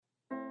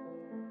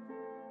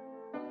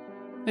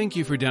Thank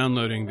you for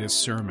downloading this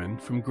sermon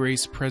from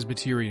Grace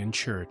Presbyterian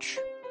Church.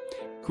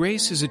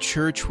 Grace is a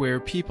church where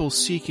people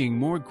seeking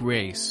more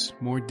grace,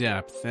 more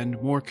depth,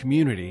 and more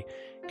community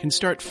can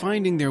start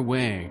finding their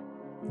way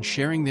and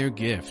sharing their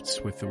gifts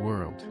with the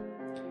world.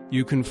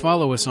 You can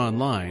follow us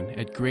online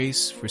at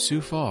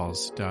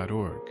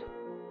graceforsiouxfalls.org.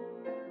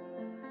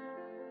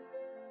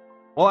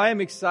 Well, I am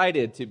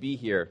excited to be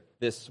here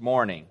this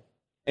morning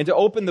and to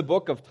open the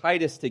book of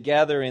Titus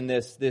together in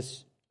this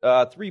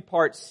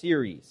three-part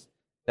series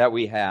that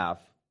we have.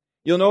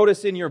 You'll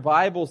notice in your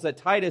Bibles that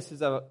Titus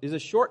is a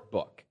short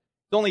book.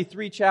 It's only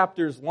 3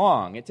 chapters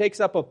long. It takes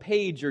up a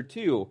page or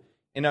two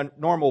in a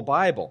normal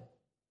Bible.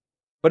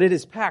 But it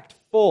is packed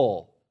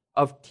full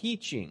of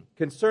teaching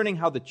concerning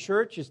how the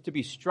church is to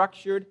be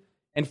structured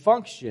and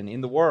function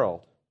in the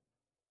world.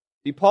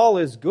 See, Paul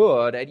is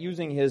good at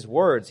using his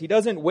words. He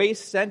doesn't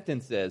waste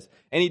sentences,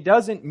 and he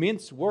doesn't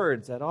mince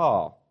words at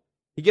all.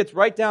 He gets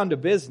right down to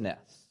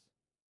business.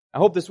 I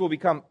hope this will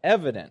become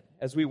evident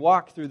as we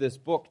walk through this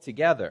book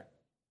together.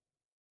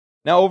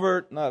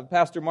 Now,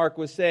 Pastor Mark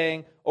was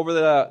saying, over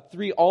the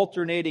 3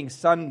 alternating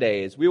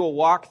Sundays, we will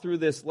walk through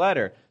this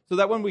letter so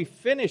that when we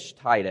finish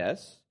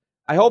Titus,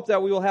 I hope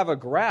that we will have a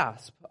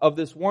grasp of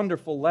this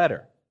wonderful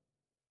letter.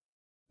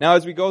 Now,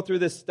 as we go through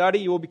this study,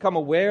 you will become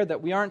aware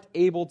that we aren't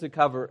able to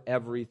cover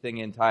everything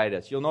in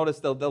Titus. You'll notice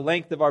the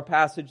length of our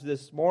passage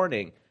this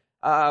morning.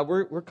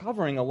 We're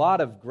covering a lot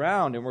of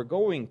ground, and we're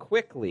going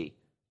quickly.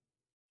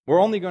 We're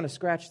only going to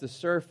scratch the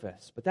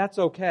surface, but that's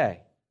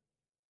okay.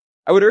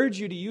 I would urge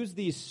you to use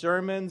these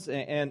sermons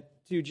and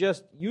to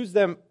just use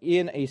them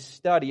in a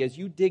study as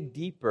you dig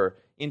deeper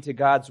into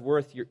God's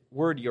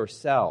word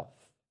yourself.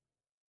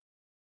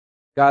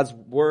 God's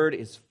word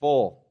is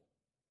full,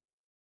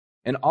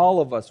 and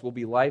all of us will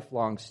be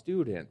lifelong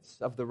students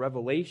of the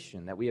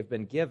revelation that we have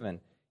been given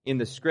in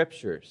the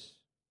Scriptures.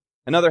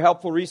 Another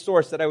helpful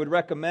resource that I would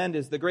recommend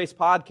is the Grace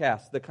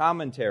Podcast, the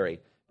commentary.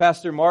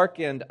 Pastor Mark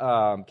and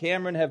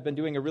Cameron have been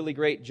doing a really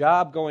great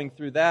job going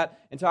through that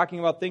and talking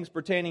about things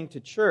pertaining to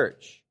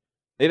church.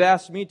 They've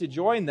asked me to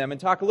join them and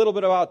talk a little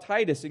bit about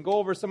Titus and go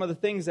over some of the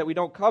things that we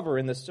don't cover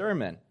in the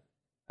sermon.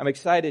 I'm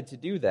excited to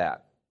do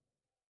that.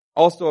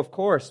 Also, of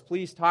course,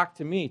 please talk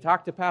to me,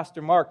 talk to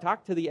Pastor Mark,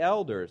 talk to the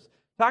elders,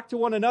 talk to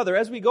one another.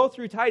 As we go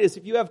through Titus,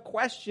 if you have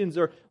questions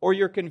or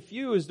you're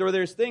confused or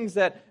there's things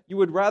that you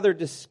would rather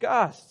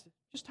discuss,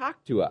 just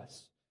talk to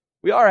us.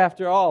 We are,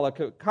 after all,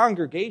 a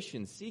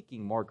congregation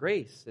seeking more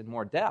grace and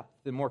more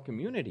depth and more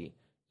community.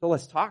 So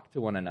let's talk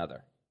to one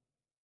another.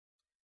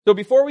 So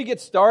before we get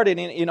started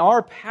in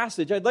our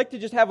passage, I'd like to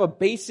just have a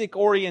basic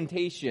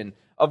orientation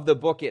of the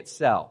book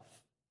itself.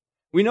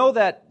 We know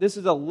that this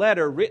is a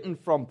letter written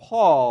from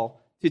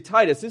Paul to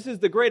Titus. This is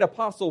the great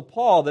apostle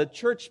Paul, the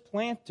church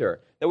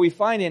planter that we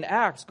find in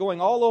Acts, going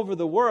all over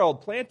the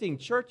world, planting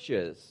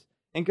churches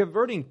and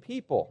converting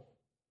people.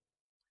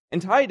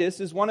 And Titus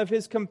is one of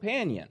his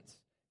companions.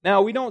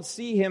 Now, we don't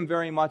see him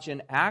very much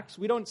in Acts.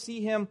 We don't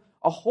see him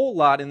a whole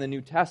lot in the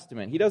New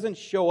Testament. He doesn't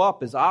show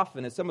up as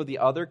often as some of the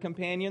other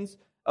companions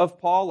of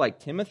Paul,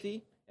 like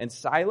Timothy and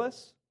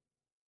Silas.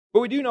 But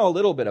we do know a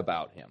little bit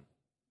about him.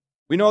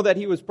 We know that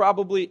he was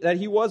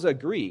a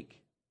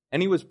Greek, and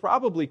he was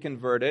probably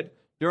converted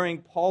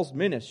during Paul's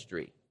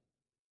ministry.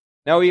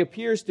 Now, he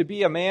appears to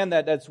be a man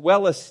that's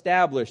well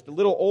established, a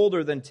little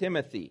older than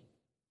Timothy,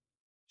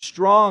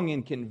 strong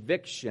in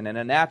conviction and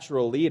a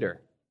natural leader.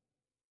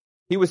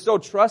 He was so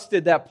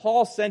trusted that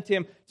Paul sent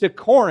him to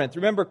Corinth.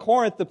 Remember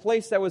Corinth, the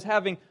place that was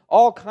having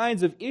all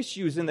kinds of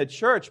issues in the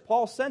church.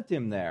 Paul sent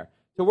him there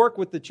to work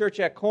with the church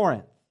at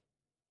Corinth.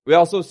 We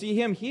also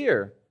see him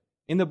here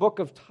in the book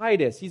of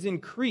Titus. He's in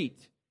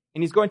Crete,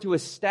 and he's going to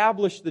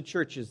establish the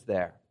churches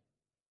there,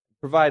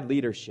 provide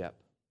leadership.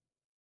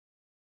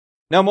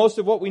 Now, most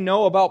of what we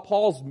know about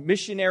Paul's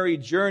missionary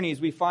journeys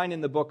we find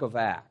in the book of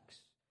Acts.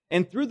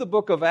 And through the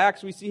book of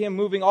Acts, we see him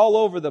moving all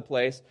over the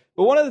place.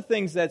 But one of the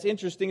things that's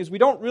interesting is we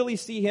don't really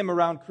see him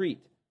around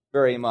Crete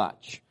very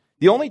much.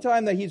 The only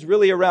time that he's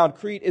really around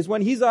Crete is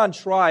when he's on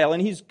trial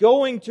and he's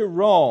going to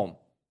Rome.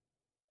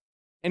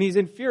 And he's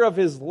in fear of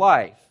his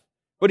life.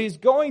 But he's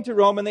going to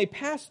Rome, and they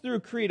pass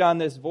through Crete on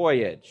this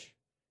voyage.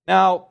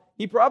 Now,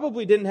 he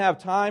probably didn't have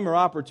time or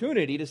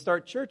opportunity to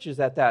start churches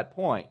at that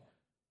point.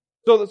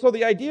 So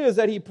the idea is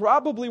that he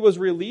probably was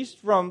released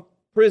from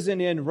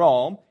prison in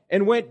Rome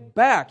and went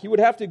back. He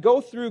would have to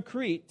go through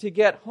Crete to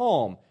get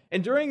home.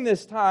 And during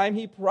this time,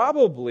 he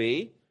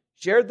probably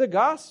shared the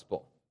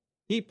gospel.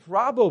 He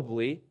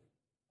probably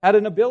had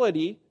an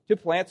ability to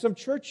plant some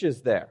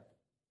churches there.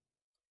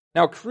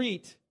 Now,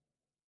 Crete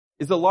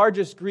is the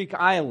largest Greek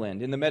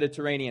island in the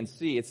Mediterranean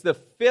Sea. It's the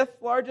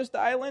 5th largest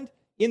island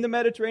in the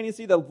Mediterranean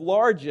Sea, the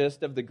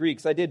largest of the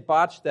Greeks. I did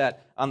botch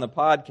that on the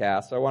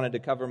podcast, so I wanted to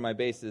cover my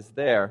bases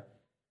there.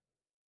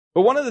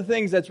 But one of the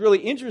things that's really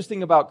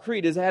interesting about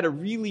Crete is it had a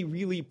really,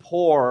 really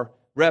poor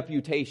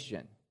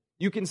reputation.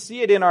 You can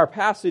see it in our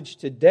passage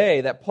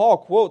today that Paul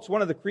quotes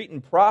one of the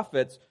Cretan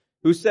prophets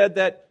who said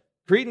that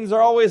Cretans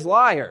are always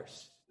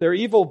liars. They're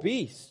evil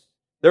beasts.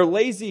 They're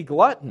lazy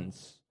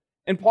gluttons.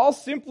 And Paul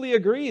simply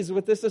agrees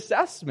with this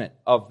assessment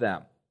of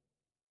them.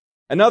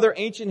 Another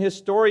ancient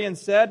historian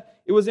said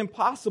it was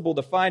impossible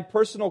to find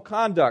personal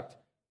conduct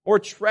more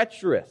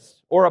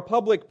treacherous or a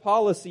public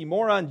policy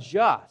more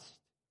unjust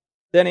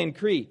than in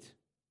Crete.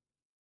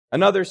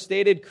 Another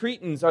stated,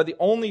 Cretans are the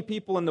only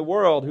people in the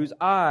world whose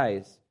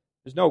eyes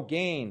there's no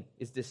gain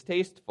is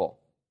distasteful.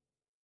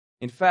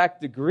 In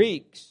fact, the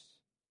Greeks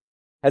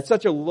had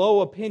such a low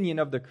opinion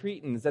of the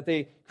Cretans that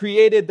they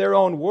created their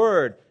own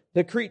word.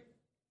 The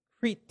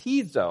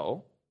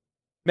kretizo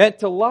meant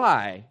to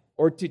lie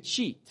or to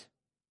cheat.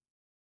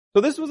 So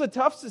this was a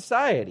tough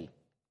society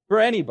for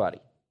anybody,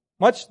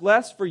 much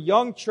less for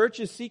young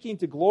churches seeking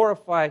to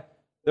glorify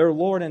their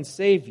Lord and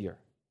Savior.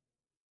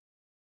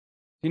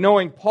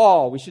 Knowing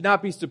Paul, we should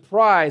not be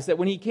surprised that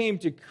when he came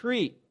to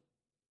Crete,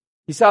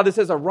 he saw this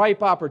as a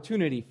ripe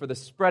opportunity for the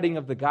spreading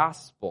of the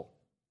gospel.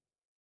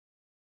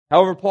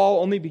 However,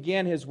 Paul only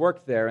began his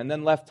work there and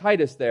then left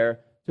Titus there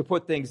to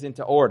put things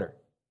into order.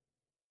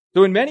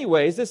 So in many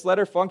ways, this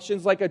letter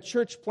functions like a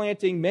church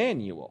planting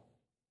manual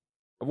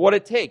of what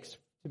it takes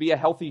to be a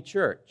healthy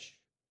church.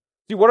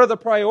 See, what are the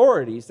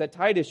priorities that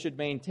Titus should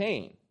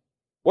maintain?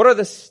 What are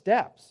the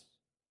steps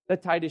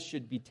that Titus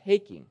should be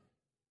taking?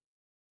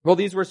 Well,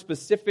 these were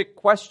specific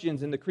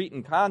questions in the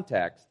Cretan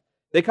context.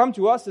 They come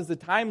to us as the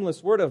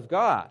timeless Word of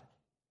God.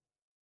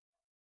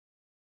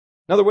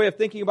 Another way of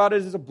thinking about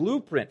it is a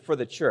blueprint for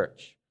the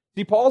church.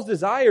 See, Paul's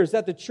desire is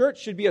that the church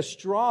should be a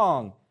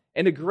strong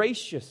and a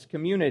gracious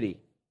community.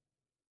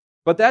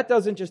 But that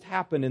doesn't just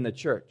happen in the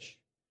church.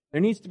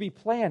 There needs to be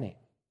planning.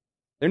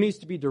 There needs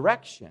to be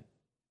direction.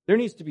 There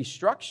needs to be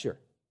structure.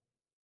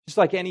 Just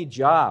like any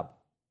job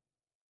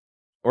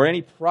or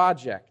any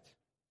project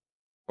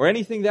or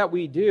anything that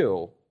we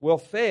do will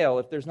fail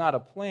if there's not a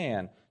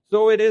plan.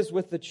 So it is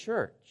with the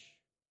church.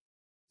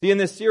 See, in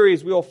this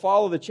series, we will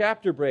follow the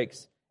chapter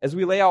breaks as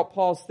we lay out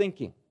Paul's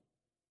thinking.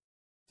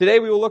 Today,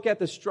 we will look at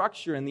the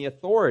structure and the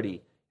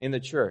authority in the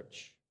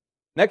church.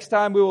 Next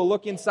time, we will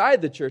look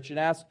inside the church and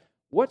ask,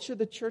 what should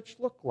the church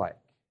look like?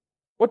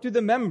 What do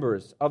the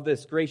members of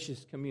this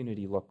gracious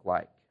community look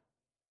like?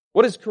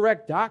 What is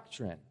correct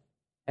doctrine?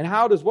 And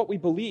how does what we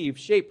believe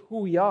shape who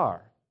we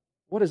are?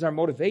 What is our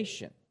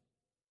motivation?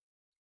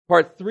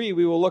 Part 3,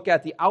 we will look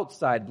at the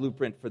outside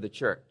blueprint for the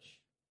church.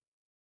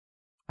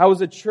 How is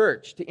a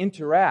church to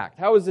interact?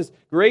 How does this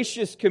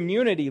gracious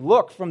community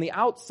look from the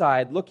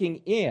outside looking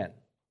in?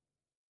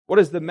 What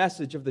is the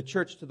message of the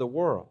church to the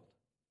world?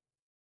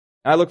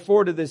 I look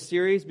forward to this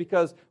series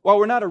because while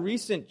we're not a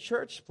recent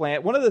church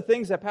plant, one of the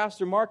things that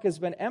Pastor Mark has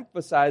been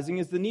emphasizing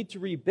is the need to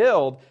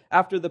rebuild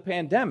after the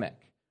pandemic.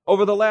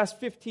 Over the last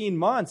 15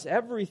 months,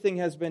 everything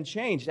has been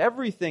changed.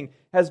 Everything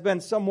has been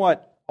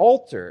somewhat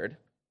altered.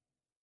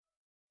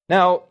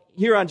 Now,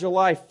 here on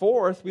July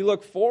 4th, we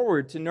look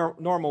forward to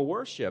normal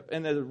worship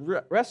and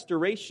the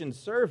restoration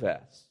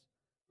service.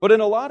 But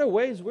in a lot of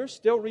ways, we're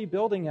still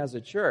rebuilding as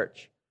a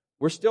church.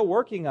 We're still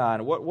working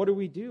on what do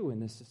we do in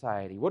this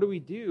society? What do we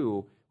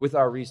do with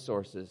our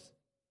resources?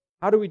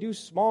 How do we do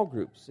small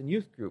groups and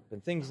youth group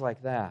and things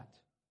like that?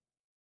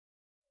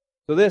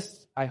 So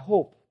this, I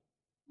hope,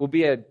 will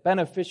be a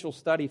beneficial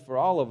study for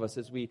all of us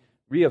as we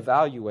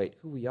reevaluate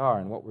who we are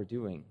and what we're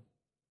doing.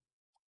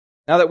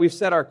 Now that we've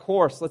set our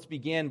course, let's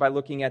begin by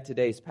looking at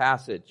today's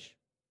passage.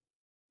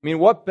 I mean,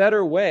 what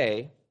better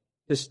way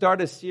to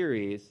start a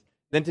series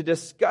than to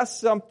discuss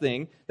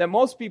something that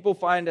most people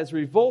find as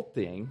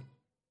revolting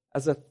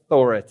as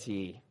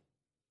authority?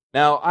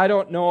 Now, I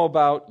don't know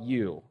about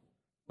you,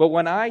 but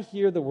when I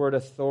hear the word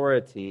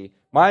authority,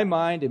 my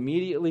mind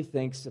immediately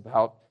thinks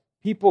about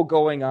people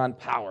going on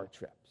power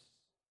trips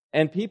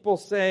and people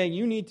saying,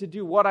 you need to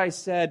do what I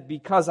said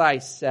because I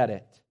said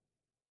it.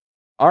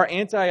 Our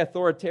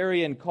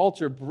anti-authoritarian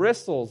culture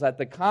bristles at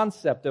the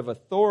concept of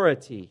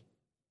authority,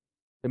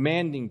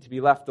 demanding to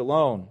be left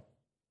alone.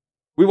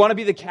 We want to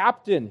be the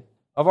captain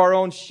of our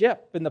own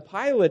ship and the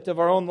pilot of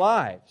our own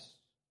lives.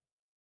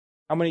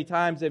 How many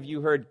times have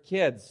you heard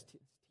kids,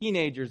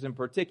 teenagers in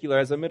particular,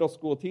 as a middle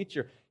school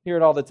teacher, hear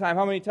it all the time?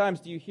 How many times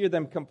do you hear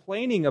them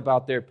complaining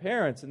about their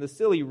parents and the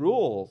silly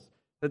rules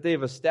that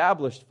they've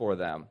established for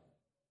them?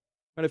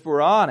 But if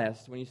we're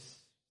honest, when you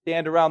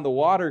stand around the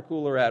water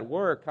cooler at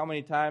work, how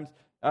many times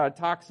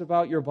talks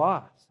about your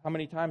boss? How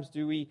many times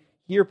do we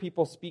hear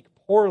people speak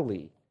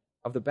poorly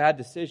of the bad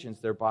decisions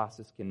their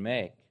bosses can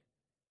make?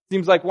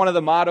 Seems like one of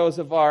the mottos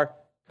of our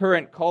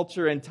current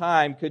culture and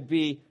time could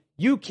be,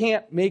 you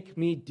can't make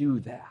me do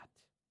that.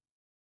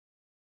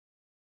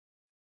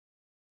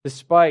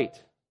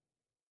 Despite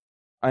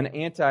an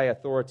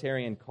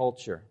anti-authoritarian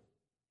culture,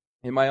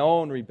 in my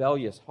own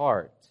rebellious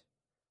heart,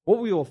 what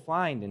we will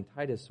find in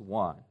Titus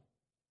 1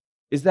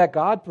 is that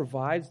God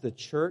provides the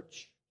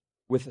church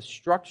with a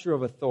structure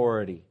of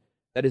authority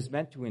that is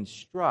meant to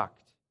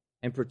instruct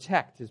and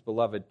protect His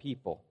beloved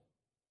people.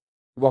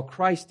 While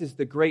Christ is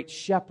the great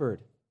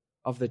shepherd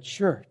of the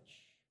church,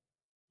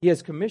 He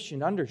has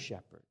commissioned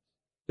under-shepherds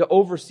to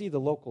oversee the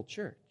local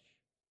church.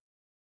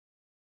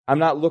 I'm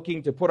not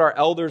looking to put our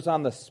elders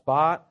on the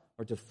spot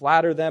or to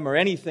flatter them or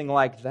anything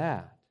like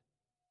that.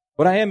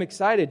 But I am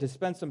excited to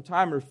spend some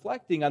time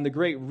reflecting on the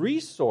great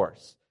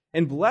resource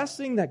and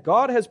blessing that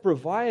God has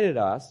provided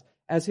us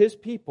as His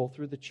people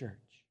through the church.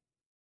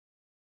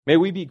 May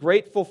we be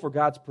grateful for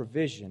God's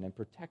provision and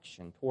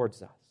protection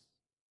towards us.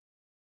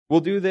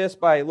 We'll do this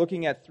by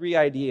looking at three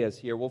ideas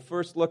here. We'll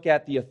first look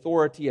at the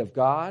authority of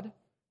God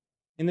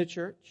in the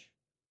church.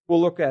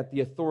 We'll look at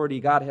the authority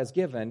God has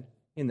given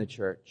in the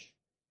church.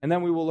 And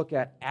then we will look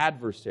at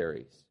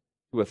adversaries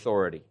to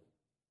authority.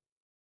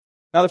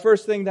 Now, the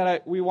first thing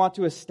that we want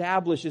to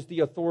establish is the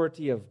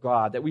authority of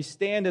God, that we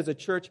stand as a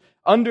church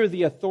under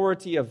the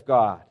authority of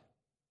God.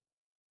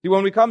 See,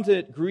 when we come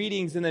to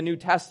greetings in the New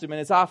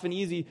Testament, it's often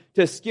easy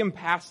to skim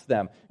past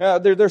them.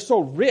 They're so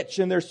rich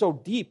and they're so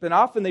deep, and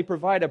often they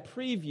provide a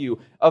preview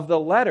of the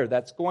letter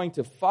that's going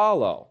to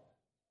follow.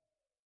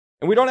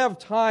 And we don't have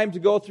time to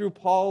go through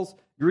Paul's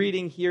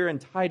greeting here in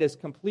Titus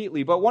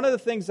completely, but one of the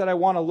things that I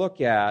want to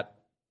look at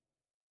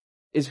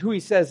is who he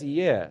says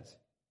he is.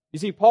 You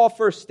see, Paul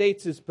first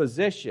states his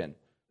position.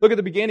 Look at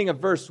the beginning of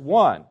verse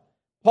 1.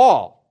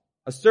 Paul,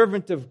 a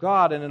servant of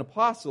God and an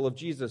apostle of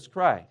Jesus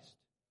Christ.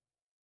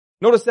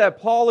 Notice that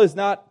Paul is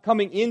not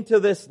coming into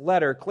this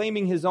letter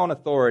claiming his own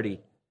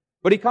authority,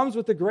 but he comes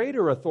with the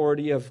greater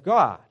authority of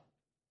God.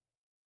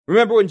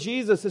 Remember when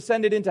Jesus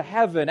ascended into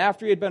heaven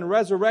after he had been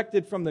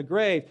resurrected from the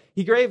grave,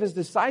 he gave his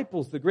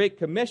disciples the Great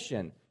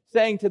Commission,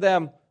 saying to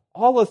them,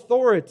 "All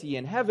authority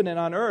in heaven and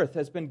on earth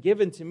has been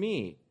given to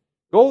me.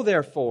 Go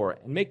therefore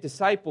and make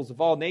disciples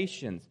of all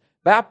nations,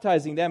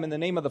 baptizing them in the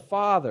name of the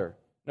Father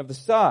and of the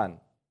Son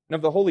and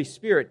of the Holy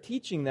Spirit,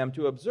 teaching them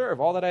to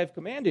observe all that I have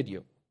commanded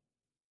you."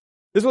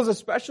 This was a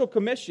special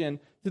commission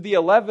to the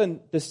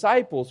 11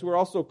 disciples who were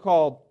also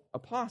called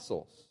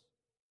apostles.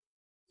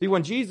 See,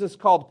 when Jesus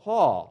called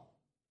Paul,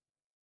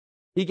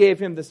 he gave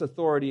him this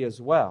authority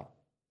as well.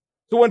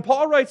 So when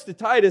Paul writes to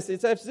Titus,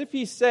 it's as if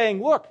he's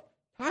saying, look,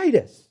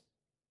 Titus,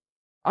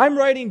 I'm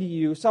writing to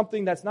you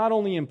something that's not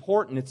only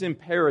important, it's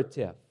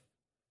imperative.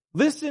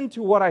 Listen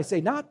to what I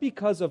say, not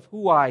because of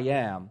who I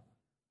am,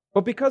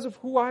 but because of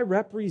who I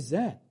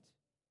represent.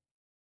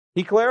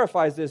 He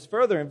clarifies this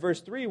further in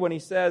verse 3 when he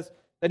says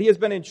that he has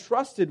been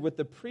entrusted with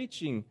the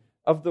preaching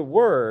of the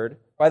word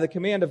by the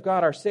command of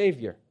God our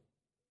Savior.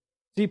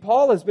 See,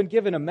 Paul has been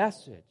given a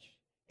message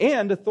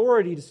and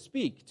authority to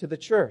speak to the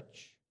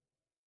church.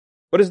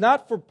 But it's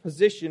not for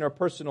position or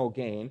personal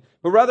gain,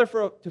 but rather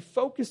to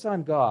focus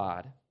on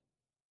God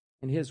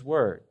and His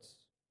words.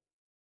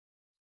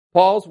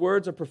 Paul's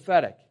words are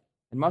prophetic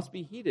and must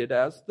be heeded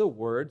as the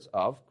words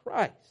of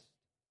Christ.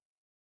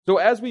 So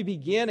as we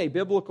begin a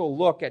biblical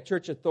look at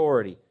church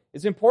authority,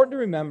 it's important to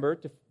remember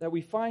that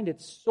we find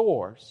its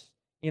source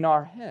in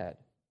our head,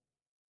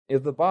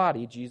 in the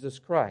body, Jesus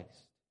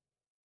Christ.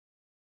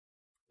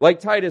 Like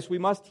Titus, we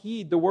must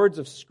heed the words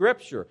of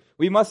Scripture.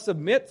 We must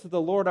submit to the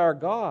Lord our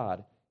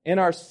God and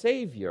our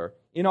Savior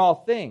in all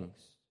things.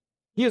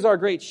 He is our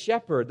great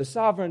shepherd, the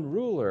sovereign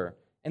ruler,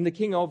 and the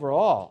king over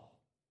all.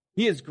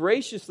 He has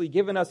graciously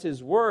given us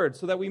His word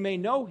so that we may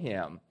know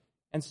Him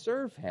and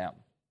serve Him.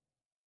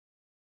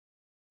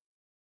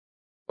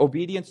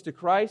 Obedience to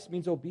Christ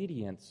means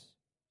obedience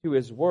to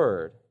His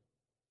word.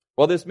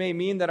 While this may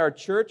mean that our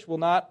church will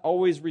not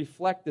always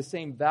reflect the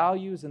same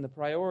values and the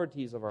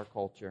priorities of our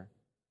culture,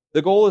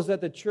 the goal is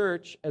that the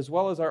church, as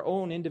well as our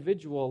own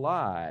individual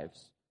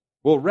lives,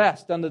 will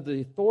rest under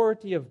the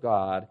authority of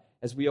God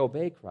as we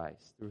obey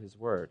Christ through His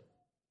word.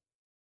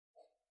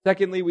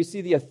 Secondly, we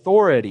see the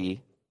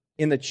authority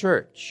in the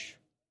church.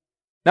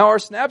 Now, our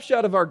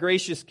snapshot of our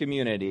gracious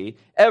community,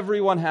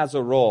 everyone has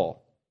a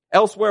role.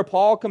 Elsewhere,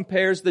 Paul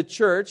compares the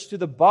church to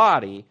the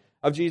body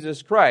of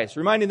Jesus Christ,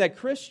 reminding that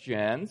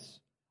Christians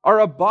are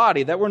a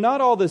body, that we're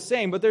not all the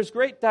same, but there's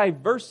great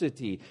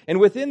diversity. And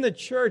within the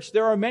church,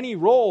 there are many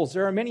roles,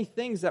 there are many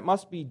things that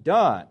must be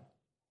done.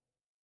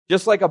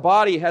 Just like a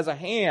body has a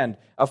hand,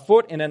 a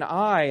foot, and an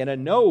eye, and a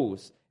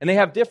nose, and they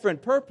have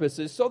different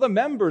purposes, so the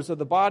members of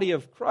the body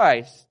of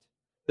Christ,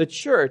 the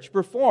church,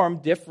 perform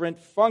different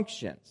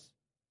functions.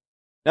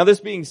 Now, this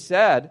being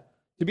said,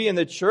 to be in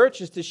the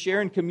church is to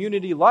share in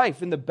community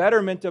life, in the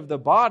betterment of the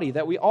body,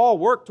 that we all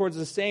work towards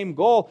the same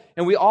goal,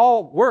 and we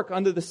all work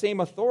under the same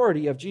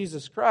authority of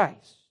Jesus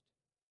Christ.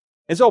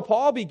 And so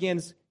Paul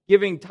begins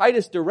giving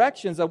Titus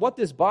directions on what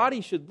this body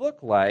should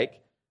look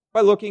like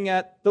by looking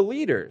at the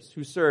leaders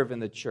who serve in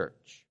the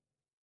church.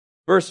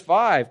 Verse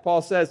 5,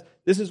 Paul says,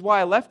 "This is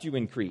why I left you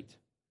in Crete,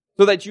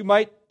 so that you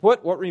might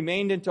put what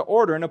remained into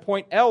order and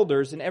appoint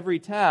elders in every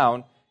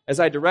town as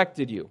I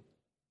directed you."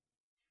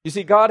 You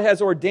see, God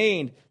has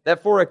ordained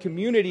that for a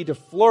community to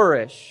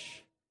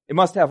flourish, it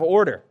must have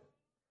order.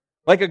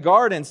 Like a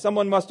garden,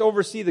 someone must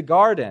oversee the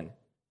garden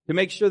to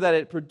make sure that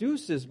it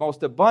produces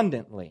most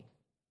abundantly.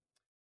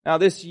 Now,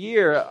 this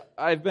year,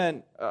 I've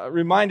been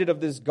reminded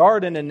of this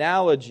garden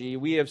analogy.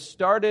 We have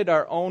started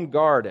our own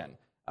garden.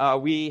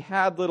 We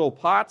had little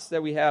pots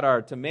that we had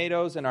our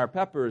tomatoes and our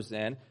peppers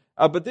in,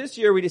 but this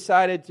year we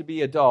decided to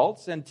be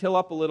adults and till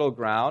up a little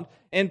ground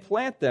and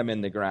plant them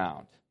in the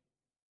ground.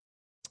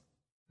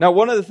 Now,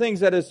 one of the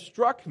things that has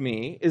struck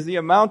me is the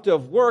amount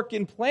of work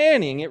and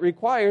planning it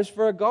requires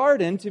for a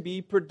garden to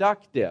be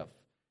productive.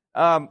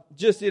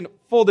 Just in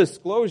full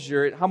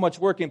disclosure, how much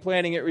work and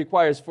planning it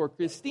requires for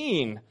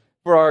Christine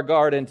for our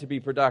garden to be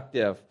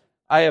productive.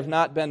 I have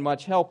not been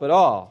much help at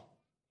all.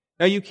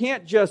 Now, you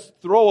can't just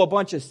throw a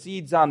bunch of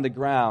seeds on the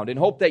ground and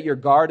hope that your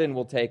garden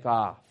will take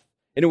off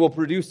and it will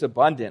produce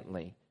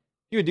abundantly.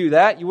 If you would do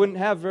that, you wouldn't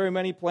have very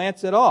many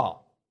plants at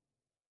all.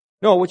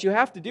 No, what you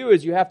have to do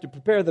is you have to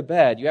prepare the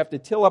bed. You have to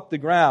till up the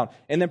ground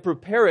and then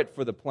prepare it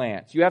for the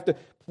plants. You have to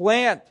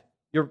plant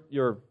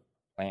your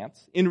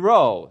plants in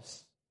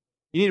rows.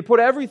 You need to put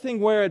everything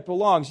where it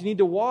belongs. You need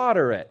to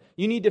water it.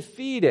 You need to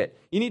feed it.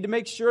 You need to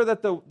make sure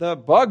that the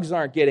bugs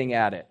aren't getting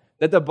at it,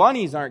 that the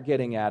bunnies aren't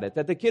getting at it,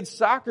 that the kids'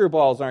 soccer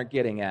balls aren't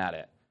getting at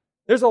it.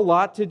 There's a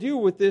lot to do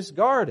with this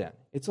garden.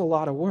 It's a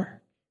lot of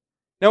work.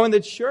 Now, in the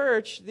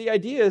church, the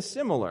idea is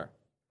similar.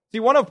 See,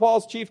 one of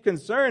Paul's chief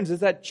concerns is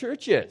that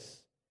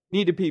churches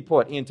need to be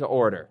put into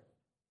order.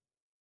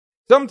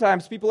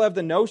 Sometimes people have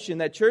the notion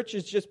that church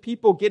is just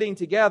people getting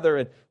together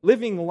and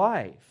living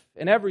life,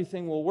 and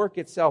everything will work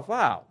itself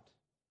out.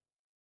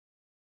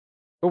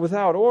 But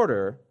without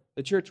order,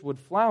 the church would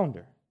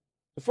flounder.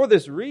 For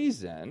this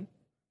reason,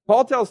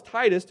 Paul tells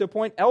Titus to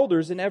appoint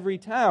elders in every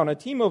town, a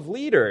team of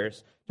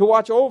leaders to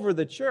watch over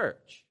the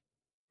church.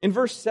 In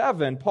verse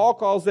 7, Paul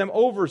calls them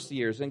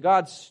overseers and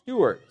God's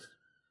stewards.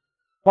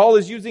 Paul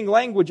is using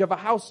language of a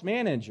house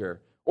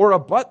manager or a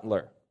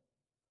butler.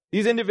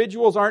 These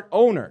individuals aren't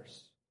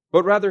owners,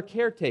 but rather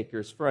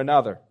caretakers for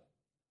another.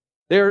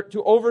 They're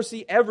to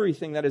oversee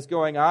everything that is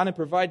going on and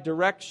provide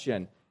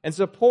direction and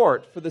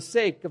support for the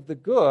sake of the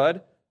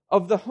good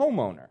of the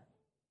homeowner.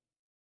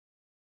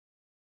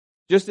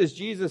 Just as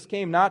Jesus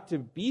came not to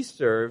be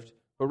served,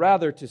 but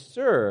rather to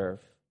serve,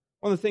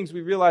 one of the things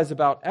we realize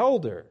about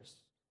elders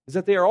is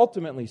that they are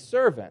ultimately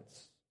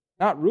servants,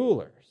 not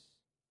rulers.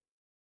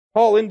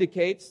 Paul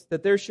indicates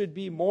that there should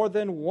be more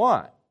than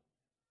one.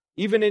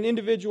 Even in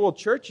individual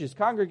churches,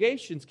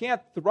 congregations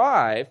can't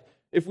thrive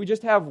if we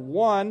just have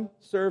one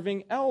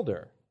serving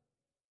elder.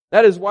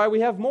 That is why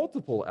we have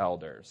multiple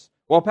elders.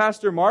 While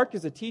Pastor Mark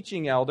is a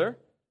teaching elder,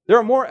 there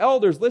are more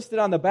elders listed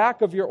on the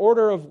back of your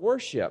order of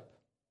worship.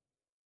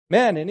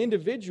 Men and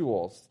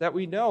individuals that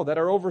we know that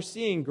are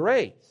overseeing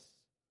grace.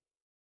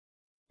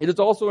 It is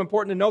also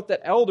important to note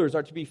that elders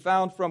are to be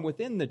found from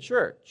within the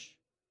church.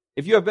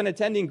 If you have been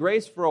attending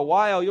Grace for a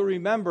while, you'll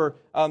remember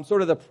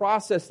sort of the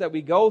process that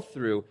we go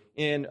through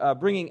in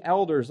bringing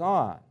elders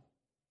on.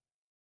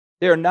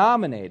 They are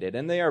nominated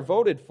and they are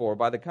voted for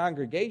by the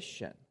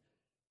congregation.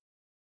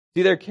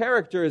 See, their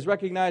character is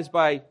recognized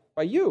by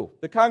you,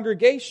 the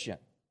congregation,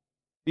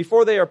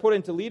 before they are put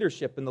into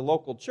leadership in the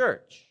local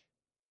church.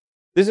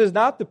 This is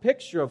not the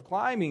picture of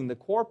climbing the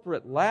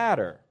corporate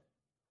ladder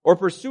or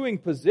pursuing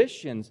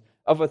positions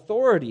of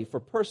authority for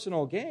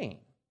personal gain.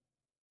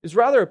 It's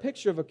rather a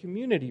picture of a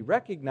community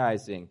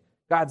recognizing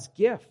God's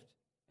gift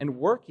and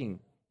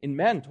working in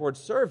men towards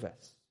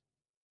service.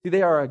 See,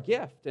 they are a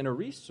gift and a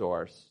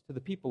resource to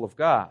the people of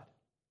God.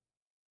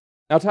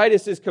 Now,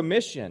 Titus is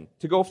commissioned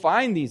to go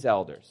find these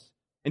elders,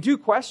 and two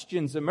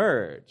questions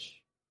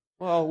emerge.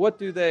 Well,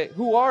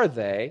 who are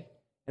they,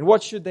 and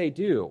what should they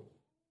do?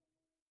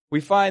 We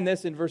find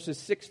this in verses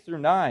 6 through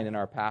 9 in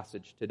our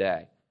passage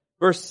today.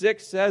 Verse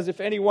 6 says, if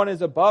anyone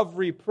is above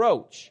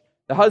reproach,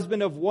 the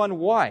husband of one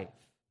wife,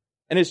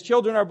 and his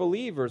children are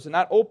believers and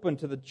not open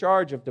to the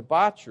charge of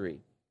debauchery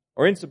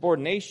or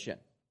insubordination.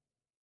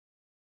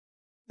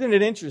 Isn't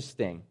it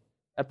interesting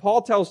that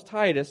Paul tells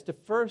Titus to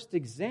first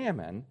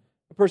examine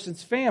a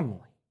person's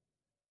family?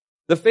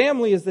 The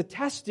family is the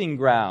testing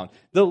ground,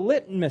 the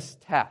litmus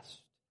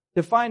test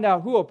to find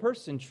out who a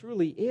person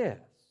truly is.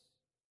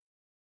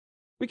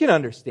 We can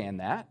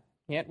understand that,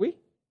 can't we?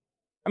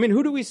 I mean,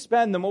 who do we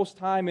spend the most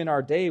time in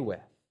our day with?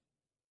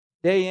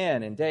 Day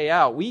in and day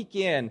out, week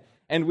in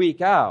and week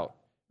out.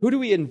 Who do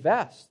we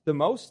invest the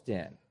most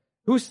in?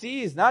 Who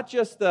sees not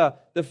just the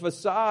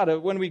facade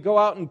of when we go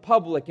out in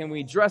public and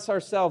we dress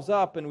ourselves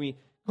up and we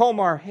comb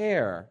our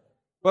hair,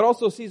 but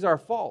also sees our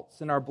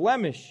faults and our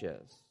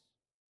blemishes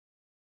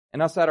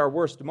and us at our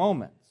worst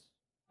moments?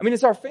 I mean,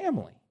 it's our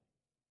family.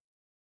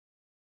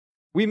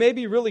 We may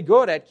be really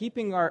good at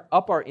keeping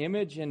up our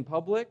image in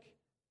public,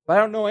 but I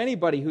don't know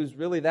anybody who's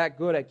really that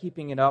good at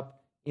keeping it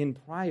up in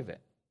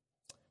private.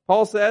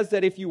 Paul says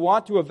that if you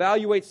want to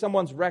evaluate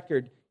someone's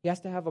record, he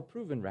has to have a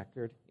proven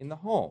record in the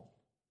home.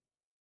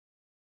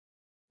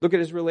 Look at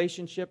his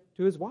relationship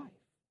to his wife.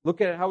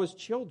 Look at how his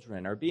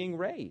children are being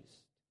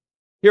raised.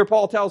 Here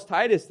Paul tells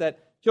Titus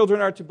that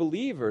children are to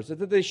believers,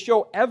 that they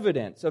show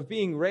evidence of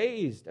being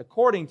raised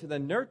according to the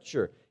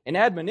nurture and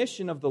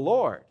admonition of the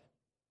Lord.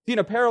 See, in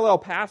a parallel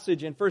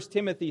passage in 1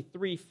 Timothy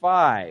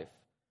 3:5,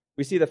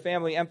 we see the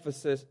family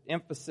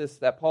emphasis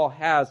that Paul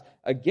has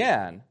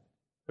again,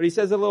 but he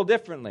says it a little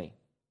differently.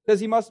 He says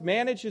he must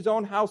manage his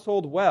own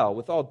household well,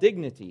 with all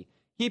dignity,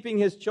 keeping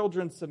his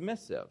children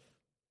submissive.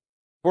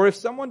 For if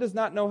someone does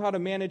not know how to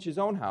manage his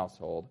own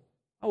household,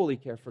 how will he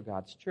care for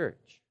God's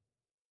church?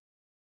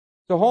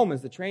 So home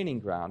is the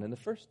training ground and the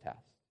first test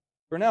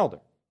for an elder.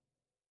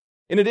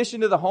 In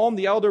addition to the home,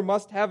 the elder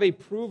must have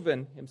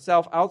proven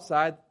himself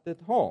outside the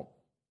home.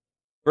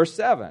 Verse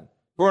 7,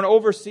 For an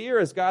overseer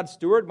as God's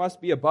steward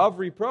must be above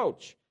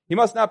reproach. He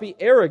must not be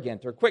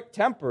arrogant or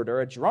quick-tempered or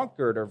a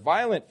drunkard or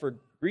violent or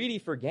greedy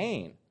for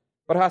gain,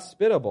 but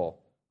hospitable,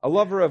 a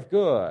lover of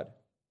good,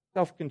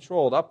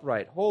 self-controlled,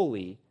 upright,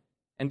 holy,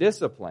 and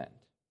disciplined.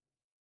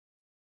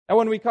 Now,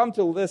 when we come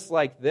to lists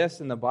like this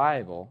in the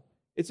Bible,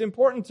 it's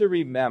important to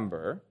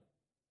remember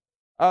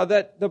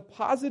that the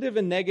positive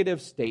and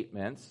negative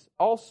statements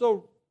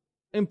also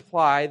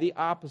imply the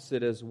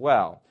opposite as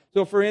well.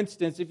 So, for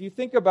instance, if you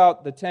think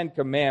about the Ten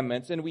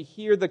Commandments and we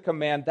hear the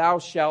command, thou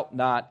shalt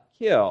not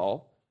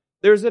kill,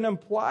 there's an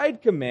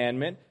implied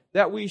commandment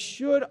that we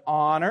should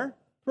honor,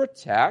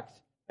 protect,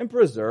 and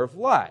preserve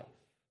life.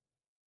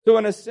 So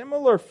in a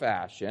similar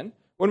fashion,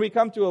 when we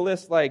come to a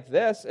list like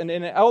this, and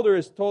an elder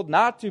is told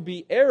not to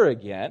be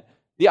arrogant,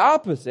 the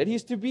opposite,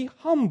 he's to be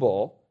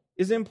humble,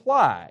 is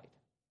implied.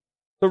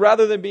 So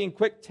rather than being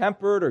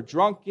quick-tempered or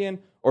drunken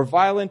or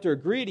violent or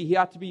greedy, he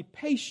ought to be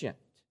patient,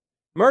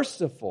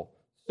 merciful,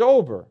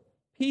 sober,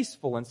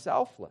 peaceful, and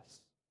selfless.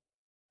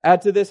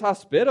 Add to this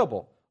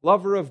hospitable,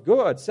 lover of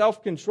good,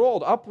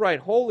 self-controlled, upright,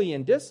 holy,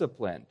 and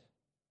disciplined.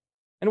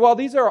 And while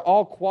these are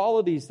all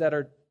qualities that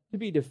are to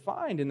be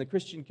defined in the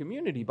Christian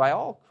community by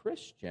all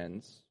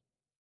Christians,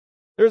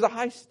 there's a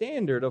high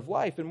standard of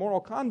life and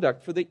moral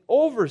conduct for the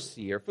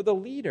overseer, for the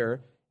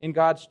leader in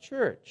God's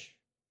church.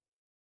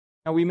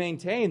 Now, we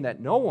maintain that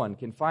no one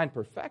can find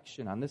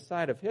perfection on this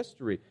side of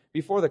history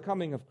before the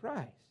coming of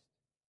Christ.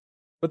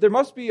 But there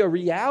must be a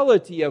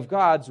reality of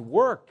God's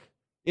work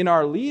in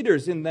our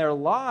leaders, in their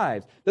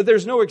lives, that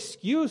there's no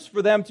excuse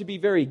for them to be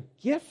very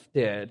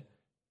gifted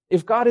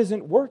if God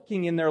isn't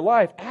working in their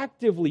life,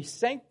 actively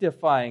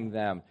sanctifying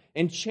them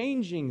and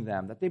changing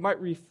them, that they might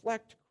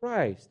reflect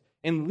Christ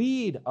and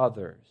lead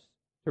others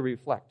to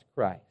reflect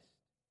Christ.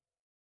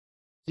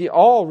 See,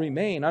 all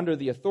remain under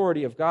the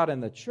authority of God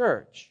and the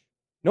church.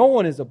 No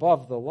one is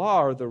above the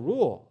law or the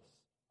rules,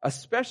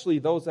 especially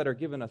those that are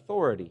given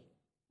authority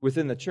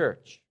within the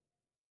church.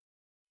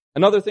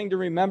 Another thing to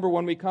remember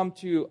when we come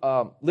to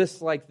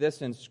lists like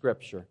this in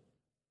Scripture,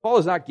 Paul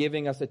is not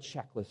giving us a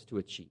checklist to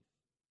achieve,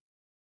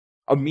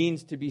 a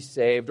means to be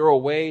saved, or a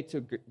way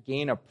to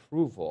gain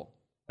approval.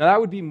 Now, that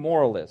would be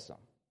moralism.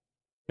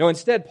 No,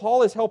 instead,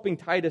 Paul is helping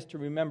Titus to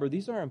remember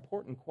these are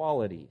important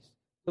qualities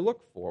to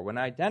look for when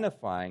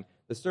identifying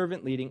the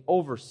servant-leading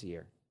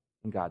overseer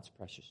in God's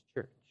precious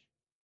church.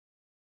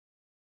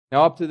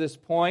 Now, up to this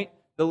point,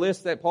 the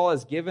list that Paul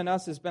has given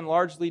us has been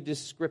largely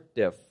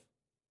descriptive.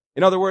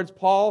 In other words,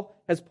 Paul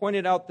has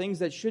pointed out things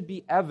that should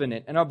be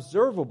evident and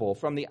observable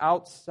from the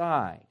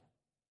outside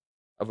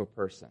of a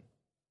person.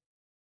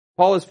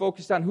 Paul is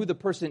focused on who the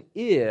person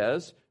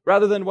is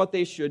rather than what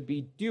they should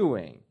be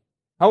doing.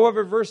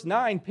 However, verse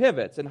 9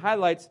 pivots and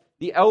highlights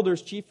the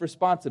elder's chief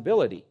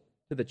responsibility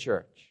to the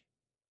church.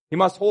 He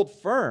must hold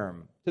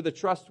firm to the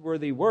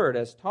trustworthy word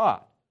as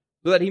taught,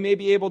 so that he may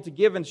be able to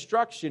give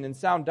instruction in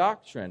sound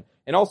doctrine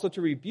and also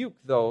to rebuke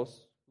those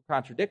who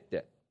contradict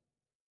it.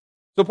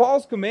 So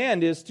Paul's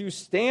command is to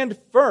stand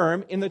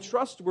firm in the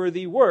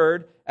trustworthy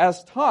word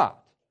as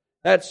taught,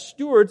 that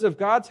stewards of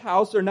God's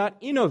house are not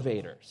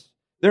innovators.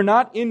 They're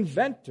not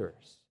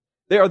inventors.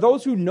 They are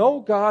those who know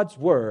God's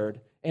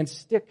word and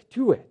stick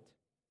to it.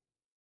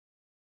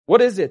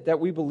 What is it that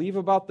we believe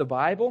about the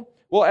Bible?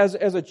 Well, as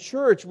a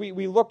church,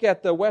 we look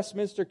at the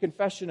Westminster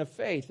Confession of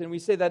Faith and we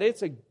say that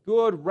it's a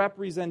good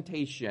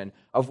representation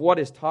of what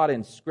is taught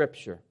in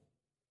Scripture.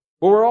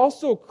 But we're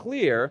also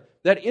clear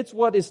that it's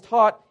what is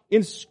taught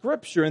in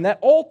Scripture, and that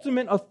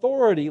ultimate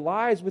authority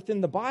lies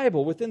within the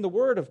Bible, within the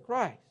Word of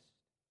Christ.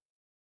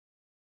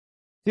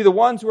 See, the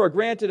ones who are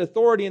granted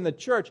authority in the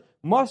church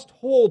must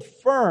hold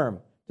firm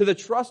to the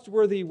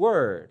trustworthy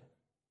Word.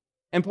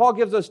 And Paul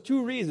gives us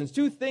two reasons,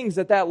 two things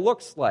that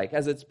looks like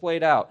as it's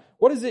played out.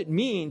 What does it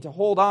mean to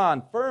hold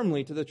on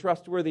firmly to the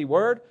trustworthy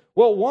Word?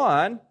 Well,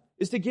 one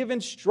is to give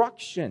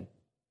instruction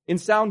in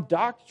sound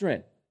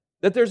doctrine,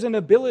 that there's an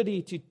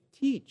ability to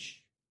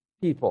teach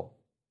people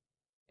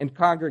and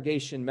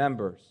congregation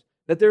members,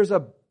 that there's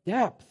a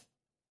depth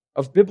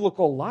of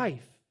biblical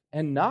life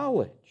and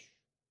knowledge.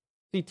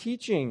 See,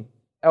 teaching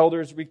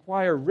elders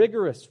require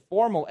rigorous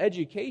formal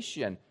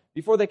education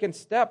before they can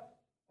step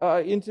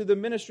into the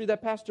ministry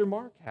that Pastor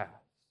Mark has.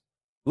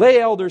 Lay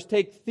elders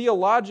take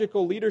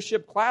theological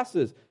leadership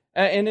classes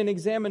and an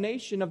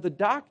examination of the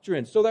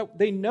doctrine so that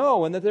they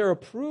know and that they're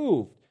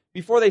approved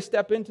before they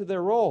step into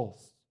their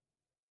roles.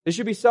 There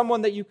should be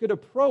someone that you could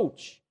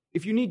approach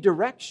if you need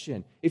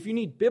direction, if you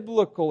need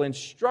biblical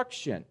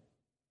instruction.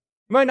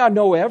 You might not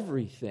know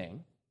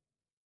everything,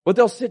 but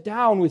they'll sit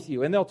down with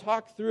you and they'll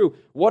talk through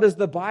what does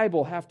the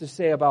Bible have to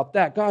say about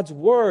that. God's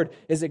Word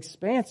is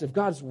expansive.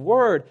 God's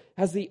Word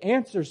has the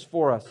answers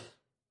for us.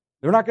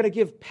 They're not going to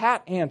give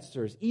pat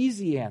answers,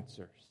 easy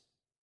answers,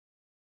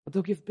 but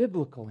they'll give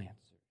biblical answers.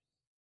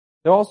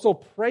 They'll also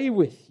pray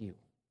with you.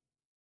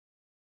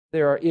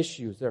 There are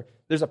issues.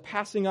 There's a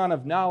passing on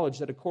of knowledge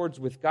that accords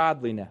with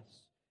godliness,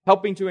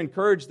 helping to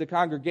encourage the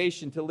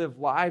congregation to live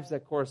lives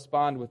that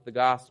correspond with the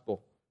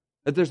gospel,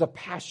 that there's a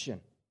passion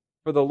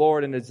for the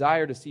Lord and a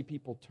desire to see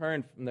people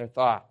turn from their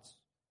thoughts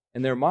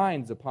and their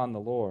minds upon the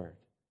Lord.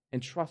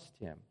 and trust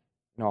Him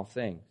in all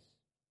things.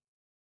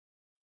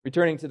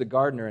 Returning to the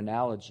gardener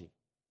analogy,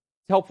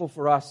 it's helpful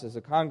for us as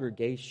a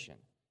congregation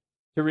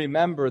to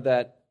remember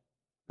that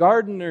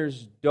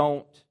gardeners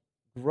don't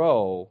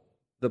grow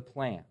the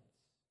plants.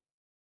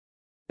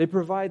 They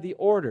provide the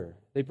order.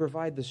 They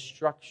provide the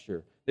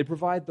structure. They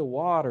provide the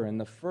water and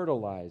the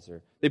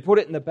fertilizer. They put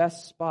it in the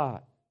best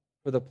spot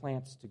for the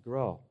plants to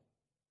grow.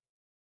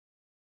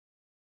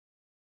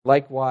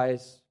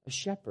 Likewise, a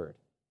shepherd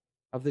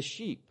of the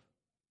sheep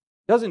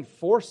doesn't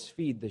force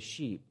feed the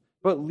sheep,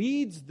 but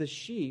leads the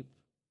sheep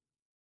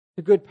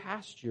to good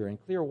pasture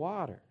and clear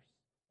waters,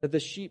 that the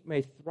sheep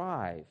may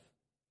thrive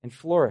and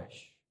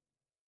flourish.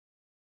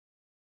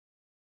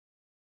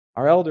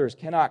 Our elders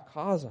cannot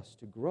cause us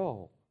to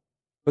grow,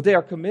 but they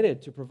are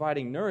committed to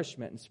providing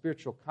nourishment and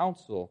spiritual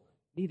counsel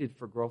needed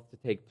for growth to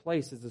take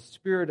place as the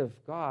Spirit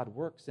of God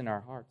works in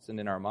our hearts and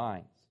in our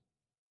minds.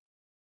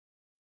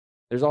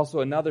 There's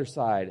also another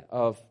side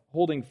of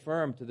holding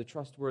firm to the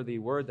trustworthy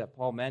word that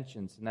Paul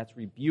mentions, and that's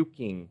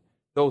rebuking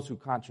those who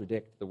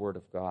contradict the word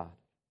of God.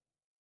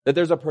 That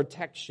there's a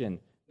protection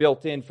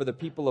built in for the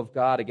people of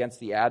God against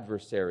the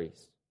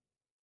adversaries.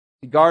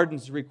 The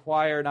gardens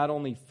require not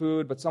only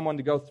food, but someone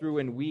to go through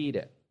and weed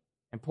it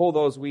and pull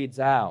those weeds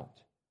out.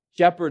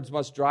 Shepherds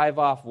must drive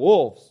off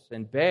wolves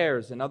and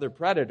bears and other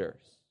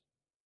predators.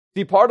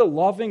 See, part of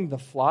loving the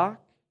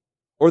flock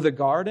or the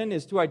garden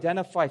is to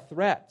identify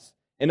threats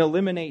and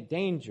eliminate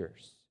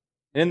dangers.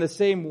 And in the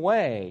same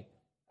way,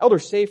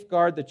 elders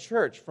safeguard the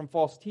church from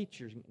false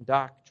teachers and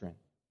doctrine.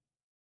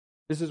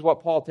 This is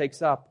what Paul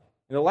takes up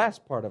in the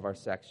last part of our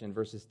section,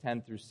 verses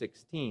 10 through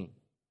 16,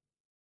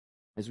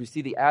 as we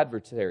see the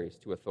adversaries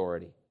to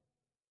authority.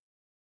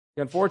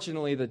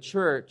 Unfortunately, the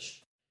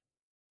church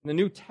in the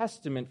New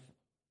Testament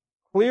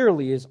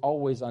clearly is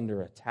always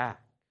under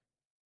attack.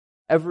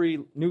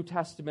 Every New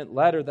Testament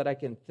letter that I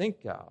can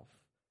think of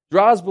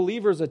draws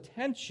believers'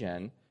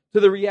 attention to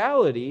the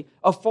reality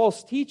of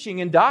false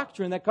teaching and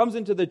doctrine that comes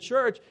into the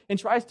church and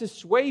tries to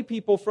sway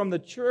people from the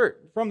church,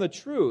 from the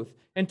truth,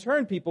 and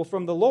turn people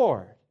from the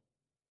Lord.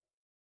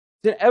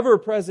 It's an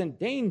ever-present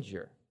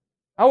danger.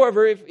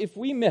 However, if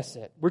we miss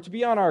it, we're to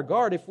be on our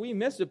guard. If we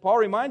miss it, Paul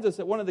reminds us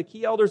that one of the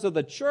key elders of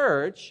the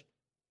church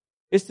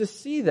is to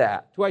see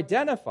that, to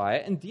identify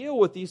it, and deal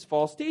with these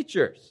false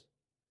teachers.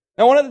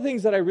 Now, one of the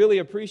things that I really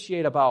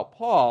appreciate about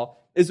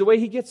Paul is the way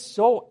he gets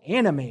so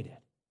animated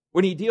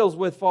when he deals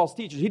with false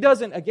teachers. He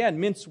doesn't, again,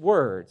 mince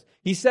words.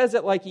 He says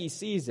it like he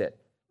sees it.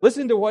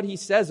 Listen to what he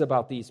says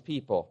about these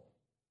people.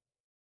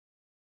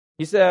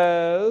 He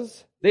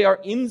says, they are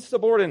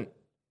insubordinate,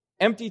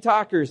 empty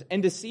talkers,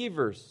 and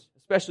deceivers,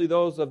 especially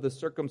those of the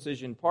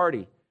circumcision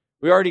party.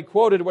 We already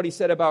quoted what he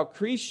said about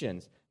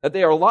Cretans, that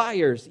they are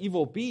liars,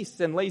 evil beasts,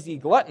 and lazy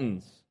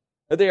gluttons,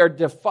 that they are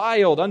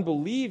defiled,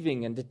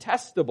 unbelieving, and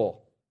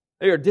detestable.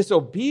 They are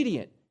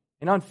disobedient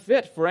and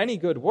unfit for any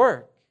good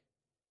work.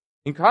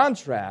 In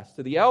contrast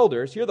to the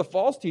elders, here the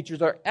false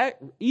teachers are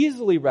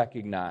easily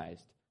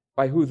recognized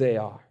by who they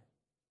are.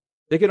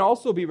 They can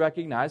also be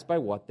recognized by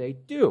what they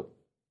do.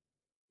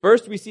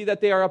 First, we see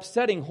that they are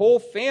upsetting whole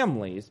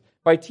families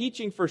by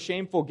teaching for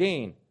shameful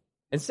gain.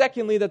 And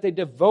secondly, that they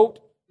devote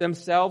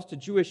themselves to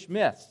Jewish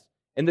myths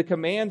and the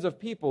commands of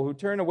people who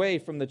turn away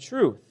from the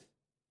truth.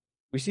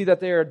 We see that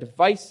they are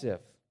divisive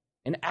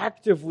and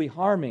actively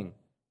harming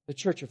the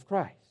church of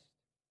Christ.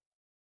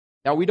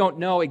 Now, we don't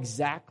know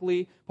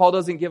exactly, Paul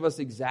doesn't give us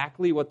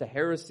exactly what the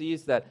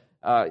heresies that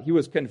he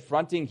was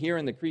confronting here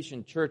in the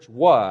Cretan church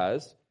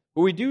was,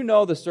 but we do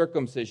know the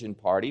circumcision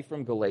party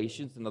from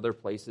Galatians and other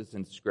places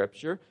in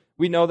Scripture.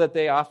 We know that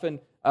they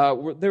often,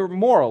 they were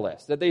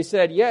moralists, that they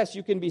said, yes,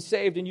 you can be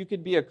saved and you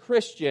can be a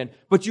Christian,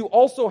 but you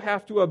also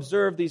have to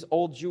observe these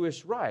old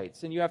Jewish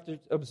rites, and you have to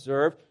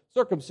observe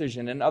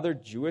circumcision and other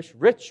Jewish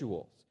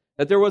rituals.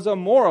 That there was a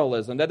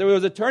moralism, that there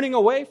was a turning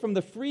away from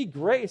the free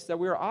grace that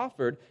we are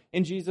offered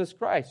in Jesus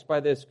Christ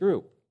by this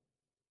group.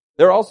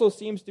 There also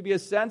seems to be a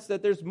sense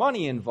that there's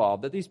money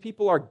involved, that these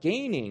people are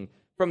gaining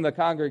from the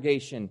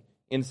congregation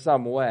in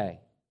some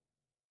way.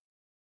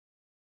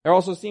 There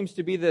also seems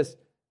to be this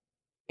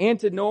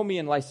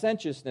antinomian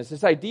licentiousness,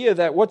 this idea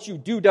that what you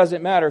do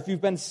doesn't matter. If you've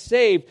been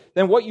saved,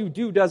 then what you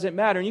do doesn't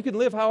matter. And you can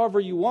live however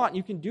you want, and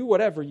you can do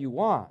whatever you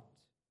want.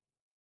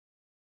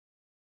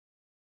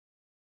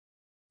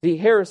 The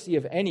heresy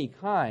of any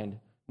kind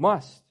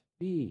must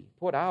be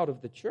put out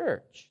of the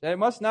church. That it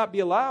must not be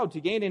allowed to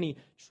gain any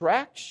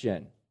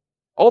traction.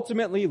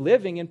 Ultimately,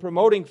 living and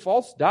promoting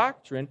false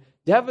doctrine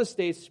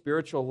devastates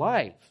spiritual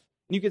life.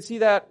 And you can see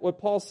that what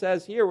Paul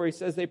says here, where he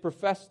says they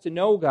profess to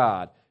know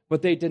God,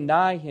 but they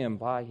deny Him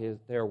by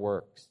their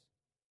works.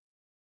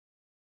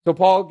 So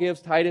Paul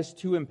gives Titus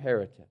two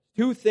imperatives,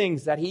 two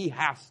things that he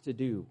has to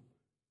do.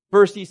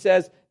 First, he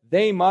says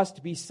they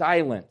must be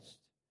silenced.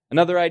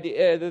 Another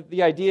idea,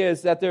 the idea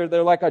is that they're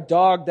like a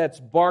dog that's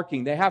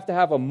barking. They have to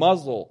have a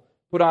muzzle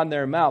put on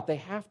their mouth. They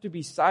have to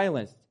be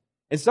silenced.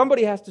 And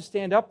somebody has to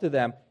stand up to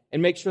them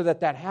and make sure that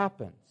that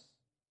happens.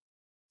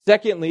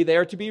 Secondly, they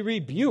are to be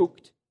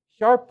rebuked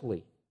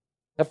sharply.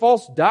 That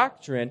false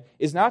doctrine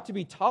is not to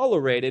be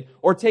tolerated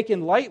or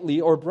taken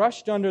lightly or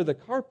brushed under the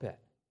carpet.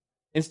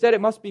 Instead,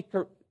 it must be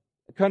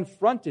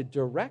confronted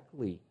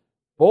directly,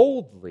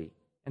 boldly,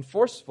 and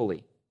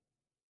forcefully.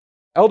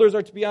 Elders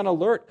are to be on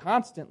alert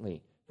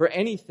constantly for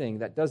anything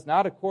that does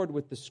not accord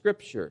with the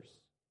Scriptures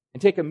and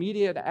take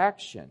immediate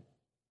action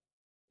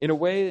in a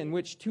way in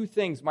which two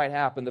things might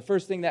happen. The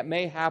first thing that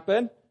may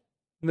happen,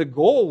 and the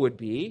goal would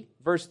be,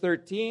 verse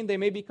 13, they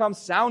may become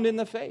sound in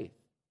the faith,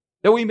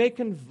 that we may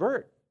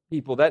convert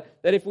people, that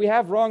if we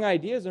have wrong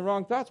ideas and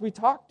wrong thoughts, we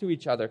talk to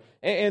each other,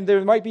 and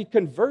there might be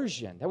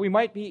conversion, that we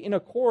might be in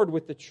accord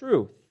with the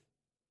truth.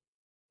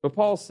 But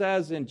Paul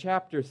says in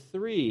chapter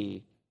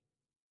 3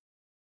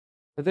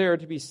 that they are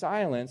to be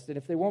silenced, and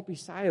if they won't be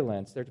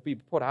silenced, they're to be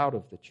put out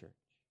of the church.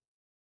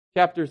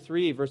 Chapter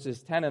 3,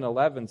 verses 10 and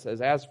 11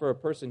 says, "As for a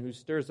person who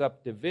stirs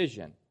up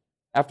division,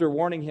 after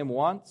warning him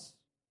once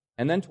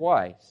and then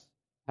twice,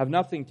 have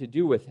nothing to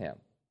do with him,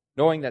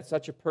 knowing that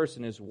such a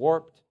person is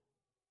warped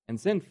and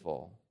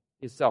sinful,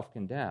 is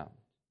self-condemned."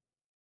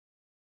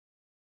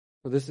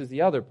 So this is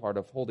the other part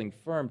of holding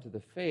firm to the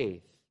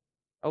faith.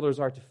 Elders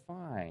are to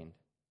find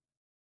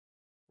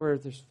where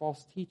there's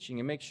false teaching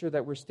and make sure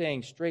that we're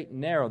staying straight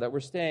and narrow, that we're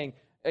staying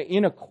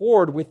in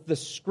accord with the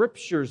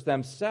Scriptures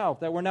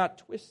themselves, that we're not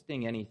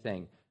twisting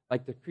anything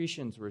like the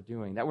Cretans were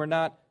doing, that we're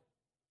not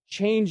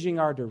changing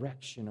our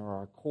direction or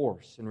our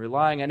course and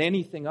relying on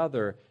anything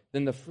other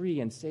than the free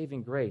and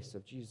saving grace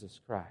of Jesus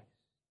Christ.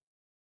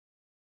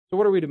 So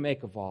what are we to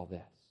make of all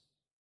this?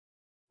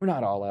 We're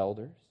not all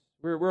elders.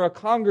 We're a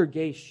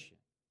congregation,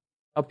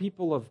 a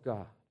people of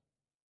God.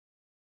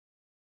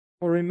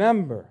 Well,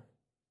 remember,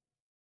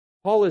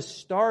 Paul is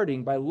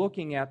starting by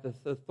looking at the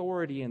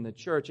authority in the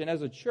church. And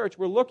as a church,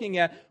 we're looking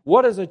at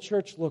what does a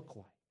church look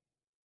like?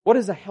 What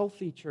does a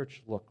healthy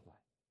church look like?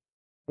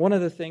 One of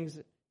the things,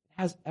 it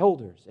has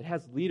elders. It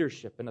has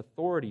leadership and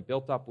authority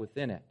built up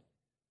within it.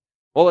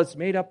 Well, it's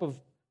made up of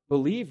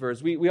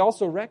believers. We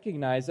also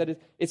recognize that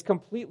it's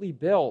completely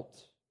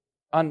built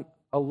on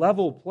a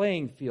level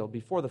playing field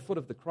before the foot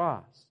of the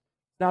cross.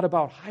 It's not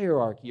about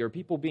hierarchy or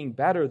people being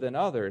better than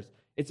others.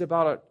 It's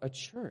about a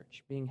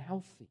church being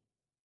healthy,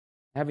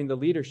 having the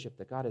leadership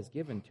that God has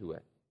given to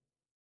it.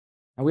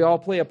 And we all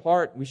play a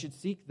part. We should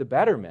seek the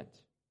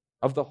betterment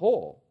of the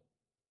whole.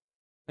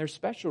 There's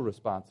special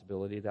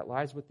responsibility that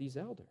lies with these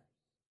elders.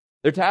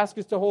 Their task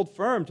is to hold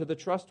firm to the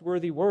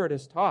trustworthy word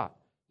as taught,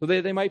 so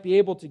that they might be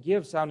able to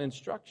give sound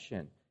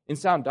instruction in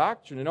sound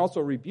doctrine and also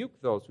rebuke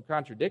those who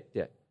contradict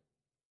it.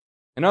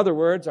 In other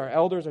words, our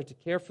elders are to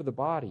care for the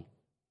body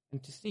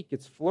and to seek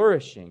its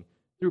flourishing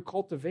through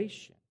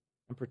cultivation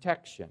and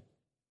protection.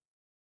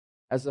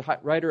 As the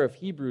writer of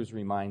Hebrews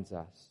reminds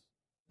us,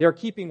 they are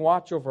keeping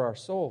watch over our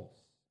souls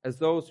as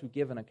those who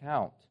give an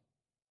account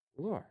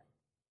to the Lord.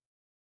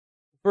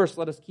 First,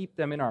 let us keep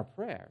them in our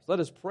prayers. Let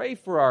us pray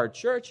for our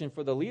church and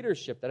for the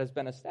leadership that has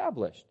been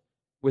established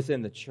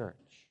within the church.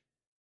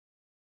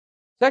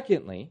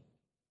 Secondly,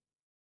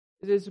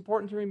 it is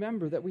important to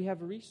remember that we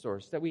have a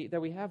resource, that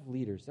we have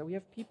leaders, that we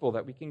have people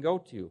that we can go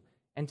to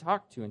and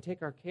talk to and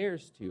take our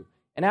cares to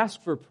and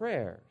ask for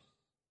prayers.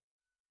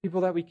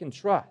 People that we can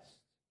trust.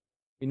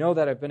 We know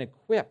that have been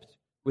equipped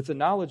with the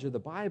knowledge of the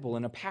Bible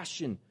and a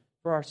passion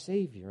for our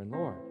Savior and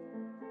Lord.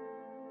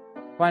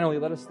 Finally,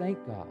 let us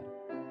thank God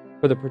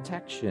for the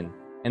protection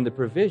and the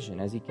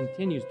provision as He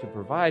continues to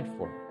provide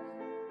for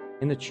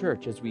us in the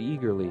church as we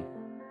eagerly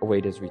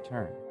await His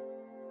return.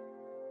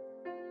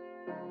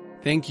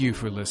 Thank you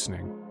for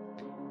listening.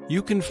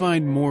 You can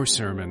find more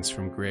sermons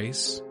from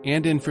Grace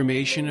and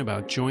information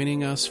about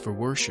joining us for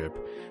worship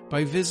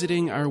by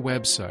visiting our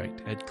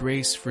website at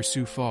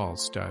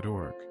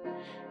graceforsiouxfalls.org.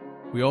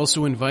 We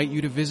also invite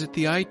you to visit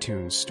the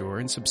iTunes store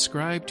and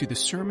subscribe to the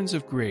Sermons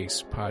of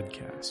Grace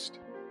podcast.